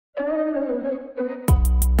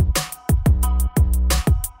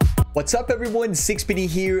What's up everyone, 6PD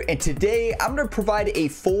here, and today I'm going to provide a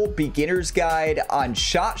full beginner's guide on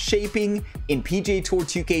shot shaping in PGA Tour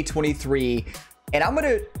 2K23, and I'm going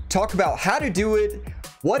to talk about how to do it,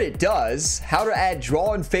 what it does, how to add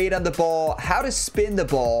draw and fade on the ball, how to spin the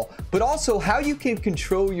ball, but also how you can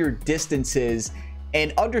control your distances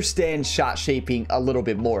and understand shot shaping a little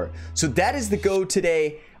bit more. So that is the go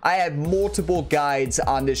today. I have multiple guides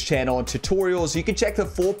on this channel and tutorials. You can check the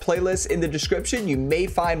full playlist in the description. You may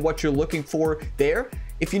find what you're looking for there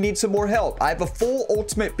if you need some more help. I have a full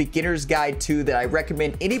ultimate beginner's guide too that I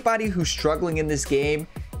recommend anybody who's struggling in this game.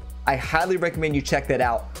 I highly recommend you check that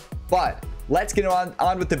out. But let's get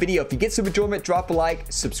on with the video. If you get some enjoyment, drop a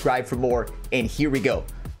like, subscribe for more, and here we go.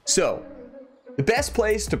 So the best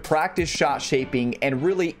place to practice shot shaping and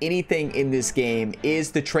really anything in this game is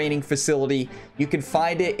the training facility. You can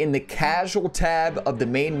find it in the casual tab of the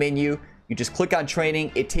main menu. You just click on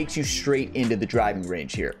training. It takes you straight into the driving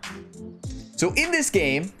range here. So in this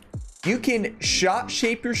game, you can shot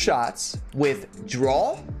shape your shots with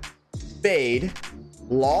draw, fade,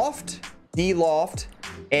 loft, deloft,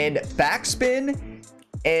 and backspin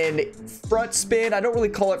and front spin. I don't really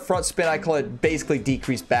call it front spin. I call it basically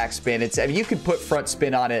decreased backspin. I mean, you can put front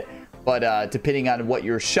spin on it, but depending on what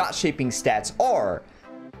your shot shaping stats are.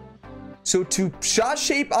 So to shot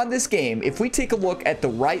shape on this game, if we take a look at the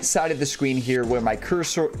right side of the screen here where my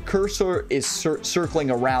cursor is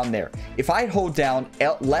circling around there. If I hold down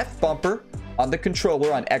left bumper on the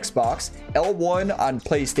controller on Xbox, L1 on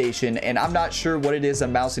PlayStation, and I'm not sure what it is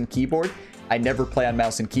on mouse and keyboard. I never play on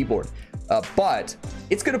mouse and keyboard. But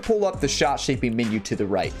it's going to pull up the shot shaping menu to the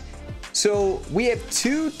right. So we have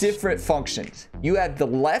two different functions. You have the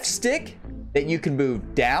left stick that you can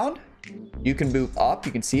move down. You can move up.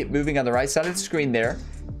 You can see it moving on the right side of the screen there.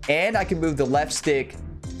 And I can move the left stick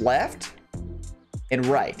left and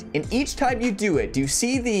right. And each time you do it, do you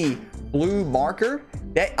see the blue marker?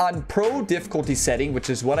 That on pro difficulty setting, which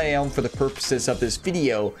is what I am for the purposes of this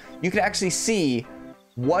video, you can actually see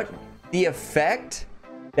what the effect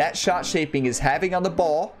that shot shaping is having on the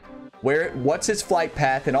ball, what's its flight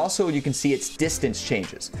path, and also you can see its distance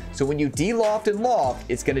changes. So when you deloft and loft,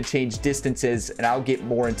 it's going to change distances, and I'll get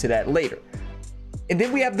more into that later. And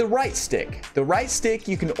then we have the right stick. The right stick,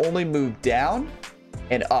 you can only move down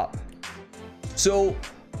and up. So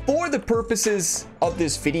for the purposes of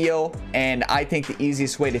this video, and I think the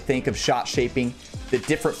easiest way to think of shot shaping, the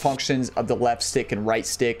different functions of the left stick and right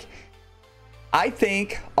stick, I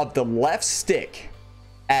think of the left stick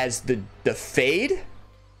as the fade.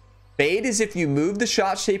 Fade is if you move the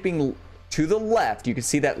shot shaping to the left. You can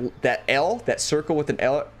see that L, that circle with an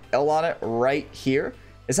L on it right here.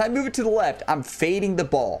 As I move it to the left, I'm fading the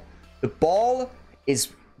ball. The ball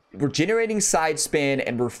is, we're generating side spin,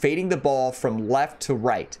 and we're fading the ball from left to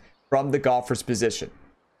right from the golfer's position.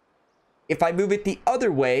 If I move it the other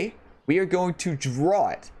way, we are going to draw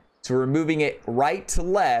it. So we're moving it right to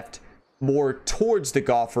left, more towards the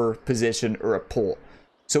golfer position or a pull.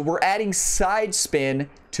 So we're adding side spin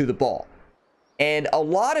to the ball. And a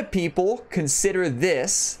lot of people consider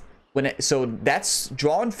this, so that's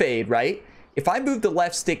draw and fade, right? If I move the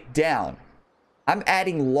left stick down, I'm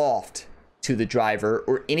adding loft to the driver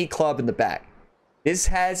or any club in the back. This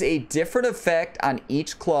has a different effect on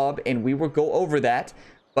each club, and we will go over that.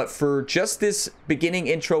 But for just this beginning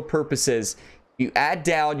intro purposes, you add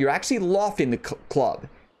down, you're actually lofting the club.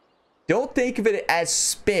 Don't think of it as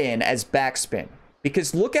spin, as backspin.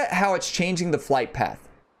 Because look at how it's changing the flight path.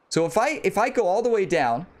 So if I go all the way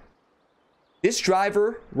down, this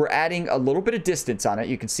driver, we're adding a little bit of distance on it.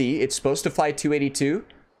 You can see it's supposed to fly 282.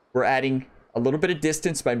 We're adding a little bit of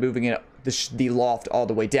distance by moving it the loft all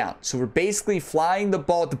the way down. So we're basically flying the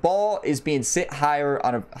ball. The ball is being sent higher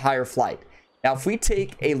on a higher flight. Now, if we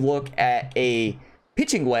take a look at a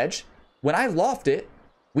pitching wedge, when I loft it,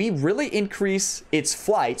 we really increase its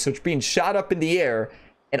flight. So it's being shot up in the air.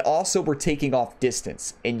 And also we're taking off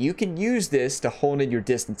distance, and you can use this to hone in your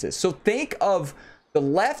distances. So think of the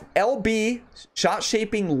left LB shot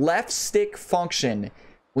shaping left stick function.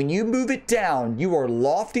 When you move it down, you are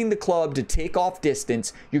lofting the club to take off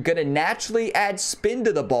distance. You're going to naturally add spin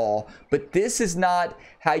to the ball, but this is not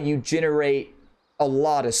how you generate a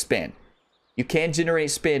lot of spin. You can generate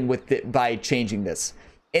spin with it by changing this.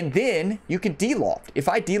 And then you can deloft. If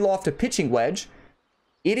I deloft a pitching wedge,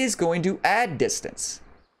 it is going to add distance.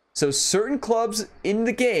 So certain clubs in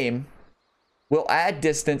the game will add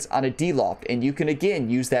distance on a deloft, and you can again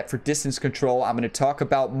use that for distance control. I'm going to talk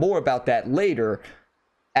about more about that later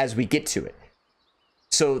as we get to it.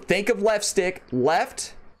 So think of left stick.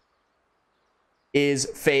 Left is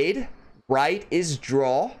fade, right is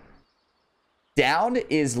draw, down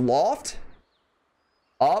is loft,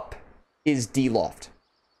 up is Deloft.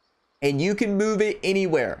 And you can move it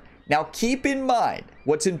anywhere. Now keep in mind,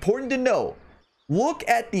 what's important to know, look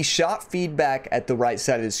at the shot feedback at the right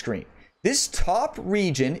side of the screen. This top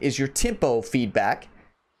region is your tempo feedback.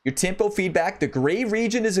 Your tempo feedback, the gray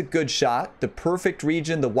region is a good shot. The perfect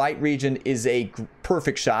region, the white region is a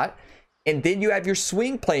perfect shot. And then you have your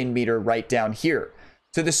swing plane meter right down here.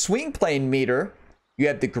 So the swing plane meter, you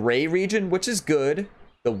have the gray region, which is good.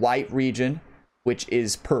 The white region, which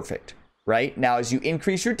is perfect, right? Now, as you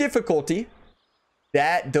increase your difficulty,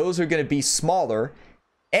 those are going to be smaller.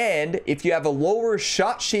 And if you have a lower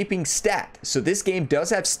shot shaping stat, so this game does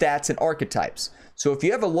have stats and archetypes. So if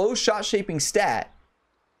you have a low shot shaping stat,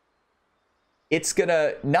 it's going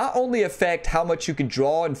to not only affect how much you can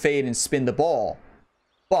draw and fade and spin the ball,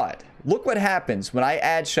 but look what happens when I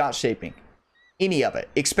add shot shaping. Any of it,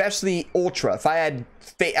 especially ultra. If I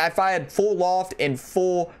had full loft and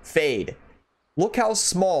full fade, look how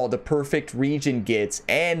small the perfect region gets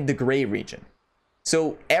and the gray region.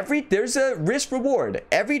 So there's a risk reward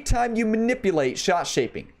every time you manipulate shot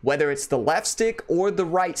shaping, whether it's the left stick or the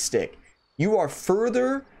right stick. You are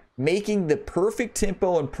further making the perfect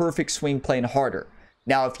tempo and perfect swing plane harder.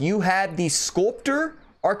 Now, if you have the sculptor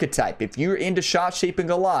archetype, if you're into shot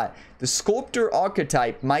shaping a lot, the sculptor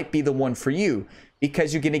archetype might be the one for you,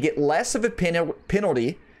 because you're going to get less of a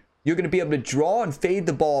penalty. You're going to be able to draw and fade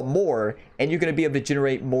the ball more, and you're going to be able to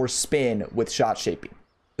generate more spin with shot shaping.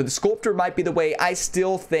 So the sculptor might be the way. I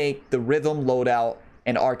still think the rhythm loadout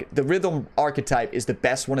and the rhythm archetype is the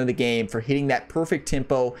best one in the game for hitting that perfect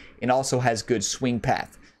tempo, and also has good swing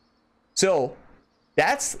path. So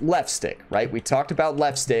that's left stick, right? We talked about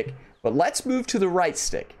left stick. But let's move to the right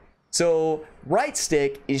stick. So right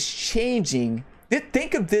stick is changing.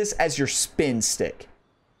 Think of this as your spin stick.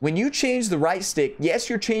 When you change the right stick, yes,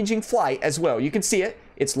 you're changing flight as well. You can see it.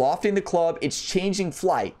 It's lofting the club. It's changing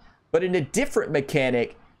flight, but in a different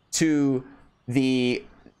mechanic to the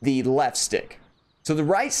left stick. So the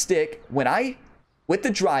right stick, with the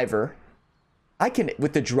driver,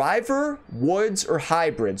 with the driver, woods, or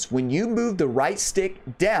hybrids, when you move the right stick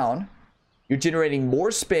down, you're generating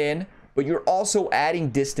more spin, but you're also adding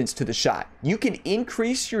distance to the shot. You can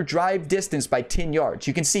increase your drive distance by 10 yards.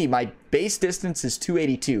 You can see my base distance is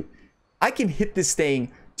 282. I can hit this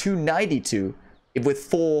thing 292 with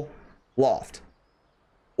full loft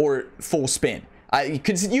or full spin.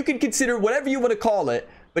 You can consider whatever you want to call it,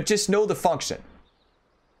 but just know the function.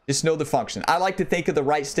 Just know the function. I like to think of the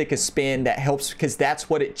right stick as spin. That helps because that's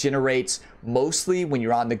what it generates mostly when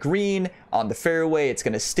you're on the green, on the fairway. It's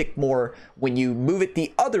going to stick more. When you move it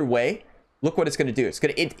the other way, look what it's going to do.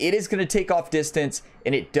 It is going to take off distance,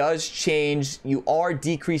 and it does change. You are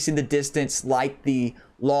decreasing the distance like the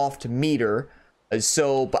loft meter.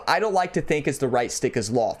 But I don't like to think as the right stick as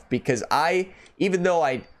loft, because even though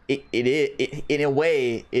in a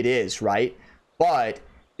way it is, right? But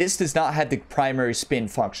this does not have the primary spin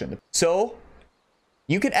function. So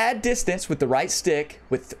you can add distance with the right stick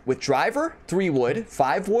with driver, 3 wood,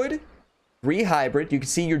 5 wood, 3 hybrid. You can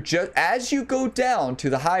see as you go down to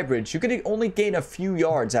the hybrids, you're going to only gain a few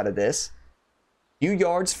yards out of this. Few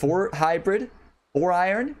yards for hybrid, 4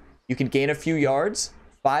 iron, you can gain a few yards.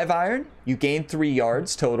 5 iron, you gain 3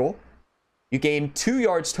 yards total. You gain 2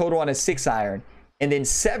 yards total on a 6 iron. And then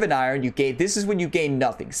 7 iron, this is when you gain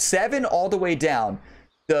nothing. 7 all the way down.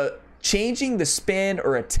 Changing the spin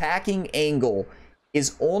or attacking angle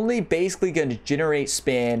is only basically going to generate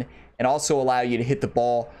spin and also allow you to hit the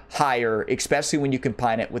ball higher, especially when you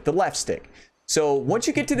combine it with the left stick. So once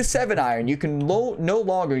you get to the 7 iron, you can no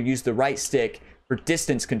longer use the right stick for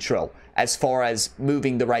distance control as far as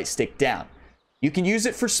moving the right stick down. You can use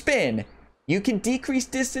it for spin. You can decrease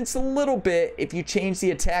distance a little bit if you change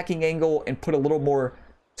the attacking angle and put a little more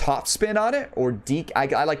top spin on it, or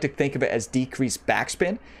I like to think of it as decreased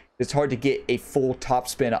backspin. It's hard to get a full top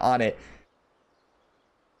spin on it.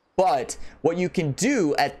 But what you can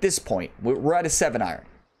do at this point, we're at a 7 iron.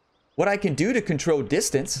 What I can do to control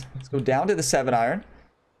distance, let's go down to the 7 iron.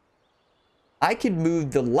 I can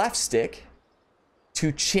move the left stick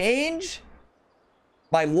to change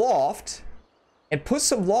my loft and put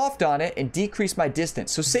some loft on it and decrease my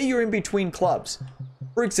distance. So say you're in between clubs.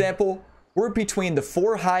 For example, we're between the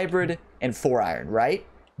 4 hybrid and 4 iron, right?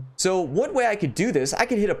 So one way I could do this, I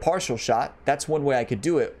could hit a partial shot. That's one way I could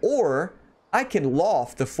do it. Or I can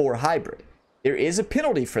loft the 4 hybrid. There is a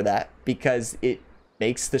penalty for that because it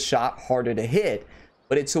makes the shot harder to hit,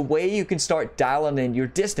 but it's a way you can start dialing in your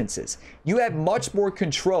distances. You have much more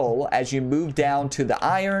control as you move down to the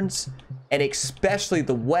irons and especially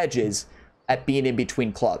the wedges at being in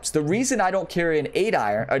between clubs. The reason I don't carry an 8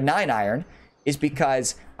 iron or 9 iron is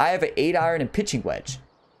because I have an 8 iron and pitching wedge.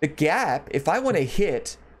 the gap, if I want to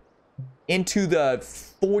hit into the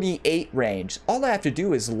 48 range, all I have to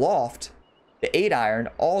do is loft the 8-iron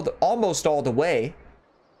almost all the way,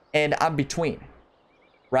 and I'm between,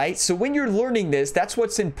 right? So when you're learning this, that's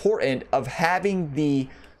what's important of having the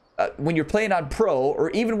when you're playing on pro,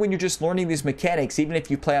 or even when you're just learning these mechanics, even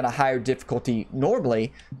if you play on a higher difficulty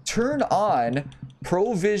normally, turn on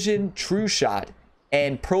Pro Vision True Shot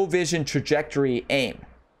and Pro Vision Trajectory Aim.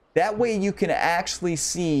 That way you can actually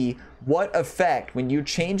see what effect, when you're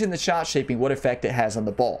changing the shot shaping, what effect it has on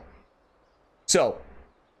the ball. So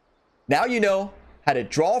now you know how to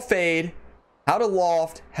draw fade, how to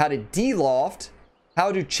loft, how to deloft,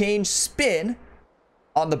 how to change spin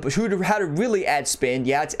on the how to really add spin.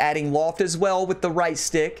 Yeah, it's adding loft as well with the right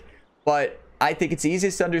stick, but I think it's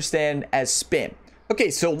easiest to understand as spin.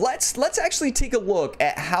 Okay, so let's actually take a look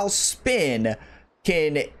at how spin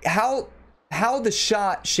can how the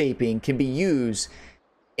shot shaping can be used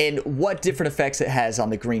and what different effects it has on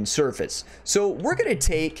the green surface. So we're gonna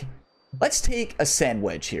let's take a sand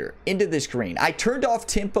wedge here into this green. I turned off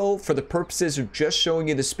tempo for the purposes of just showing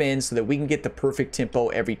you the spin so that we can get the perfect tempo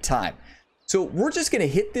every time. So we're just going to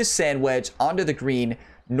hit this sand wedge onto the green,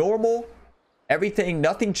 normal, everything,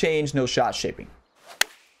 nothing changed, no shot shaping.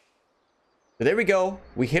 So there we go.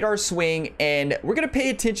 We hit our swing, and we're going to pay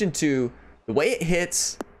attention to the way it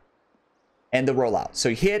hits and the rollout. So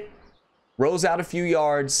you hit, rolls out a few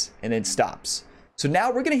yards, and then stops. So now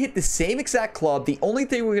we're going to hit the same exact club. The only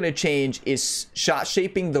thing we're going to change is shot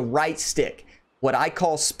shaping the right stick, what I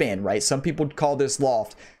call spin, right? Some people call this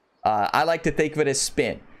loft. I like to think of it as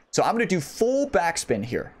spin. So I'm going to do full backspin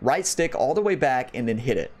here. Right stick all the way back and then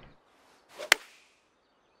hit it.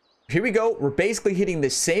 Here we go. We're basically hitting the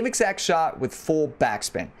same exact shot with full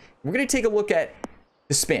backspin. We're going to take a look at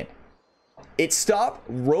the spin. It stopped,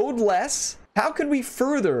 rode less. How can we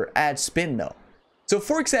further add spin though? So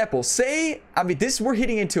for example, say, we're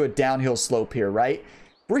hitting into a downhill slope here, right?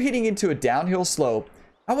 We're hitting into a downhill slope.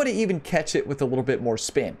 I want to even catch it with a little bit more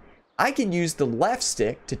spin. I can use the left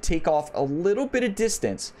stick to take off a little bit of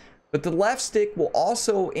distance, but the left stick will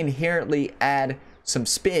also inherently add some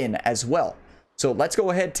spin as well. So let's go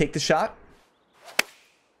ahead, take the shot.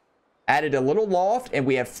 Added a little loft, and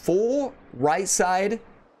we have full right side,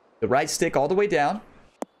 the right stick all the way down.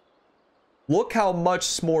 Look how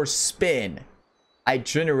much more spin I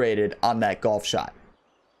generated on that golf shot.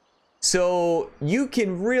 So you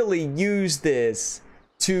can really use this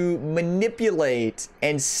to manipulate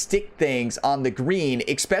and stick things on the green,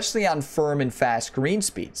 especially on firm and fast green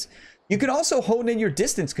speeds. You can also hone in your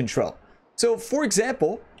distance control. So for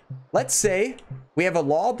example, let's say we have a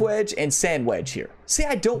lob wedge and sand wedge here. Say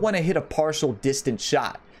I don't want to hit a partial distance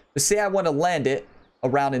shot, but say I want to land it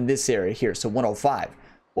around in this area here, so 105.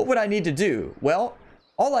 What would I need to do? Well,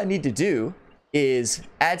 all I need to do is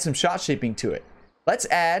add some shot shaping to it. Let's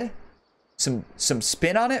add some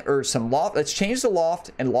spin on it, or some loft. Let's change the loft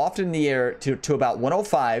and loft in the air to about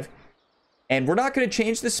 105. And we're not going to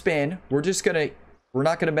change the spin. We're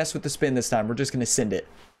not going to mess with the spin this time. We're just going to send it.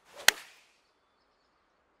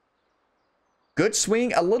 Good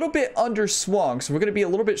swing, a little bit under swung. So we're going to be a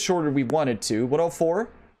little bit shorter than we wanted to. 104.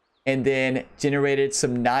 And then generated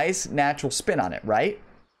some nice natural spin on it, right?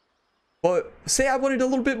 But say I wanted a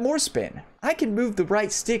little bit more spin. I can move the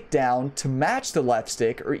right stick down to match the left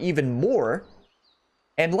stick, or even more.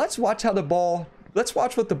 And let's watch what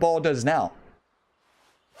the ball does now.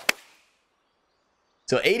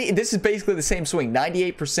 So 80, this is basically the same swing,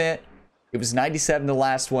 98%. It was 97 the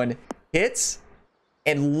last one. Hits,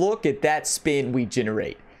 and look at that spin we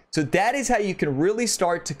generate. So that is how you can really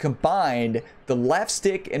start to combine the left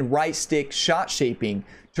stick and right stick shot shaping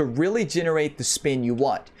to really generate the spin you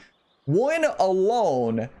want. One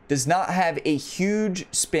alone does not have a huge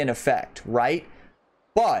spin effect, right?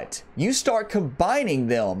 But you start combining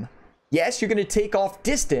them. Yes, you're going to take off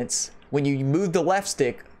distance when you move the left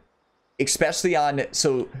stick, especially on,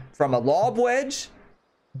 so from a lob wedge,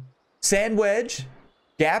 sand wedge,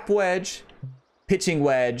 gap wedge, pitching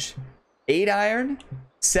wedge, 8-iron,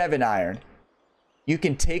 7-iron, you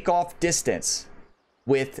can take off distance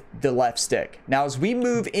with the left stick. Now, as we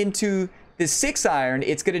move into the 6-iron,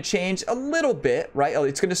 it's going to change a little bit, right?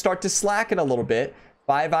 It's going to start to slacken a little bit.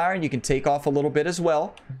 5-iron, you can take off a little bit as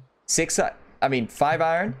well.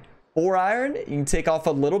 5-iron, 4-iron, you can take off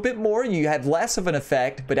a little bit more. You have less of an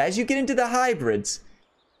effect, but as you get into the hybrids,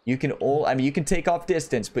 you can take off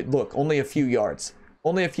distance, but look, only a few yards.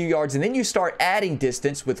 Only a few yards, and then you start adding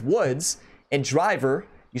distance with woods and driver.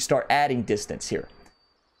 You start adding distance here.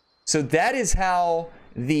 So that is how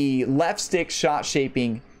the left stick shot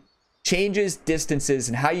shaping changes distances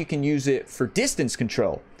and how you can use it for distance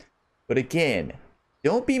control. But again,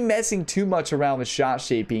 don't be messing too much around with shot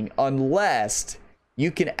shaping unless you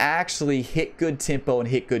can actually hit good tempo and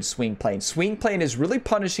hit good swing plane. Swing plane is really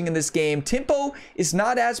punishing in this game. Tempo is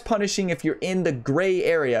not as punishing if you're in the gray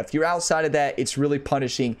area. If you're outside of that, it's really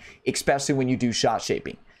punishing, especially when you do shot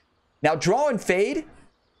shaping. Now, draw and fade,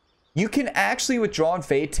 you can actually, with draw and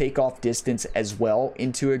fade, take off distance as well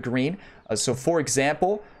into a green. So, for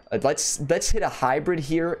example, let's hit a hybrid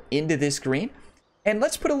here into this green, and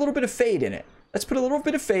let's put a little bit of fade in it. Let's put a little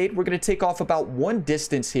bit of fade. We're going to take off about 1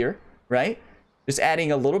 distance here, right? Just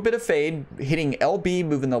adding a little bit of fade, hitting LB,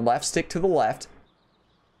 moving the left stick to the left.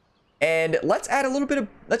 And let's add a little bit of,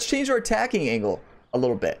 let's change our attacking angle a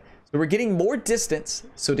little bit. So we're getting more distance.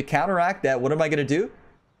 So to counteract that, what am I going to do?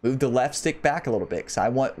 Move the left stick back a little bit. So I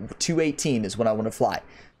want 218 is what I want to fly.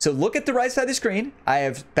 So look at the right side of the screen. I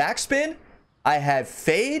have backspin, I have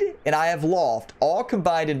fade, and I have loft all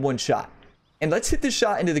combined in one shot. And let's hit this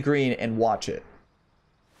shot into the green and watch it.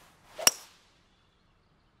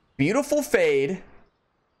 Beautiful fade.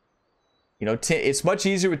 You know, it's much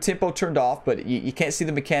easier with tempo turned off, but you can't see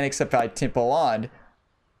the mechanics if I tempo on.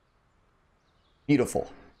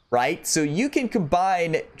 Beautiful, right? So you can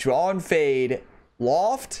combine draw and fade,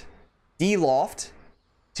 loft, deloft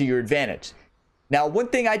to your advantage. Now, one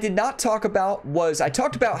thing I did not talk about was I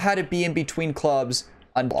talked about how to be in between clubs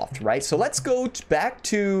on loft, right? So let's go back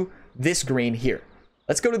to this green here.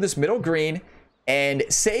 Let's go to this middle green. And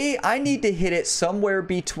say I need to hit it somewhere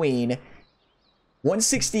between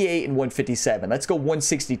 168 and 157. Let's go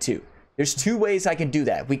 162. There's 2 ways I can do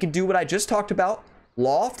that. We can do what I just talked about,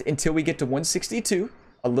 loft until we get to 162,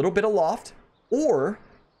 a little bit of loft. Or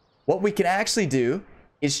what we can actually do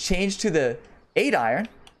is change to the 8-iron.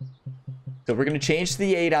 So we're going to change to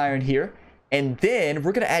the 8-iron here. And then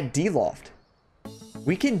we're going to add deloft.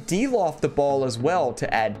 We can deloft the ball as well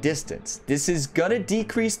to add distance. This is going to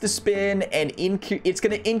decrease the spin and it's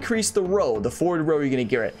going to increase the row, the forward row you're going to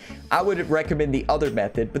get. I would recommend the other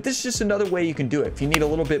method, but this is just another way you can do it. If you need a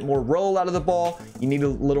little bit more roll out of the ball, you need a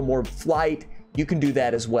little more flight, you can do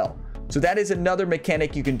that as well. So that is another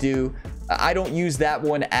mechanic you can do. I don't use that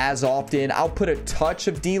one as often. I'll put a touch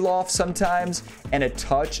of deloft sometimes and a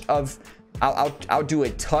touch of, I'll do a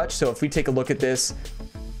touch. So if we take a look at this,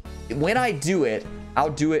 when I do it, I'll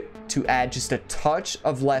do it to add just a touch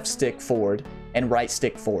of left stick forward and right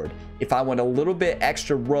stick forward if I want a little bit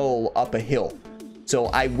extra roll up a hill. So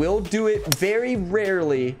I will do it very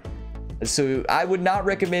rarely. So I would not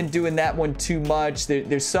recommend doing that one too much.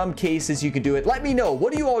 There's some cases you can do it. Let me know,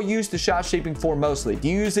 what do you all use the shot shaping for mostly? Do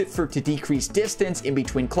you use it to decrease distance in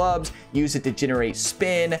between clubs? Use it to generate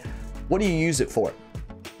spin? What do you use it for?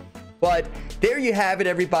 But there you have it,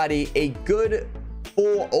 everybody. A good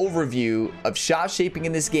full overview of shot shaping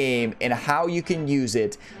in this game and how you can use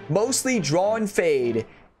it. Mostly draw and fade.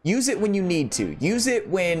 Use it when you need to. Use it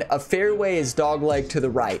when a fairway is dogleg to the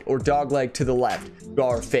right or dogleg to the left. Draw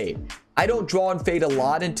or fade. I don't draw and fade a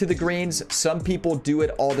lot into the greens. Some people do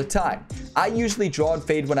it all the time. I usually draw and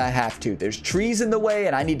fade when I have to. There's trees in the way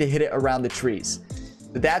and I need to hit it around the trees.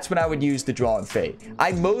 That's when I would use the draw and fade.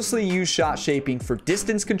 I mostly use shot shaping for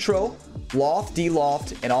distance control, loft,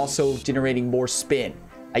 deloft, and also generating more spin.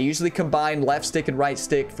 I usually combine left stick and right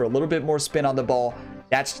stick for a little bit more spin on the ball.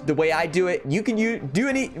 That's the way I do it. You can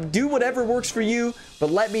do whatever works for you,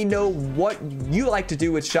 but let me know what you like to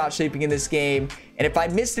do with shot shaping in this game. And if I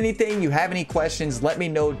missed anything, you have any questions, let me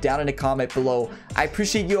know down in the comment below. I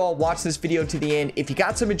appreciate you all watching this video to the end. If you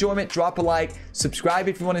got some enjoyment, drop a like, subscribe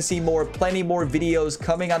if you want to see more. Plenty more videos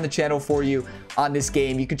coming on the channel for you on this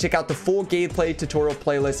game. You can check out the full gameplay tutorial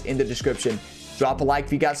playlist in the description. Drop a like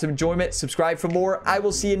if you got some enjoyment, subscribe for more. I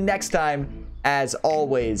will see you next time. As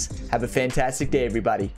always, have a fantastic day, everybody.